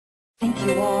Thank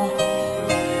you all.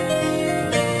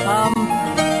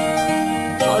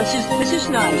 Oh, this is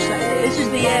nice. This is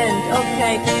the end.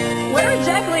 Okay. Where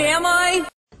exactly am I?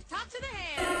 Talk to the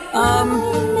hand.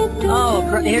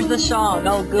 Oh, here's the song.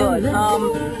 Oh, good.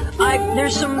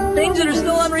 There's some things that are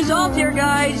still unresolved here,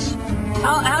 guys.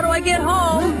 How do I get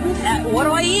home? What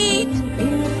do I eat?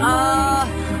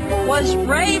 Was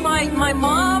Ray my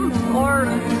mom or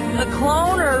a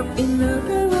clone or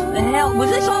the hell?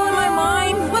 Was this all in my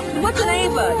mind? What's an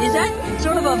Ava? Is that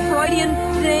sort of a Freudian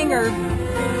thing or,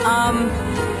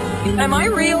 am I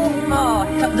real? Oh,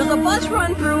 does the bus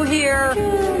run through here?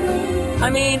 I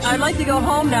mean, I'd like to go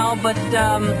home now, but,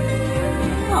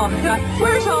 oh, God,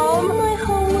 where's home?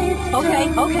 Okay.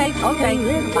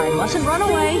 I mustn't run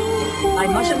away.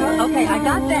 Okay, I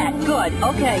got that. Good.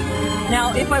 Okay.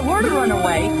 Now, if I were to run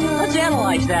away, let's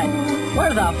analyze that.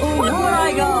 Where the fuck would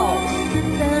I go?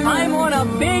 I'm on a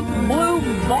big blue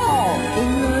ball.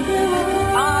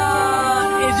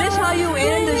 Is this how you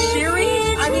end the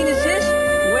series? I mean, is this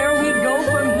where we go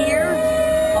from here?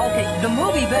 Okay, the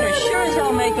movie better sure as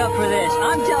hell make up for this.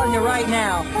 I'm telling you right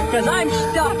now, because I'm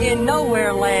stuck in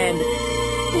nowhere land.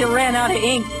 You ran out of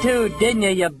ink too, didn't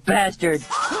you bastard?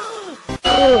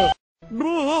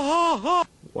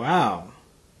 Wow.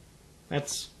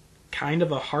 That's kind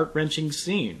of a heart-wrenching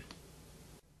scene.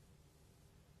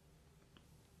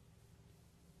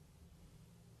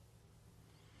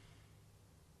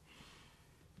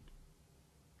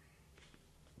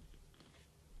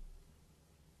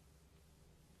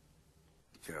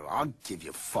 I'll give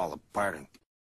you fall apart and